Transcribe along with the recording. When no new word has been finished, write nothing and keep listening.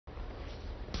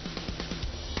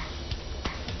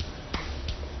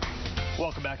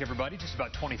Welcome back, everybody. Just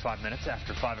about 25 minutes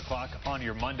after 5 o'clock on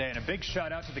your Monday. And a big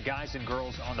shout out to the guys and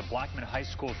girls on the Blackman High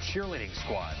School cheerleading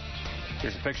squad.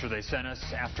 Here's a picture they sent us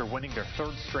after winning their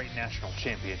third straight national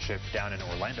championship down in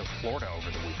Orlando, Florida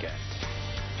over the weekend.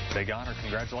 Big honor.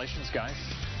 Congratulations, guys.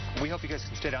 We hope you guys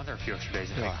can stay down there a few extra days.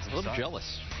 And a little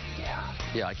jealous.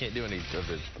 Yeah, I can't do any of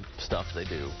the stuff they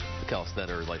do, the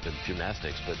calisthenics or like the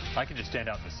gymnastics, but I can just stand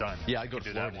out in the sun. Yeah, I go to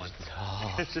do that one.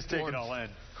 It's just take it all in.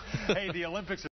 Hey, the Olympics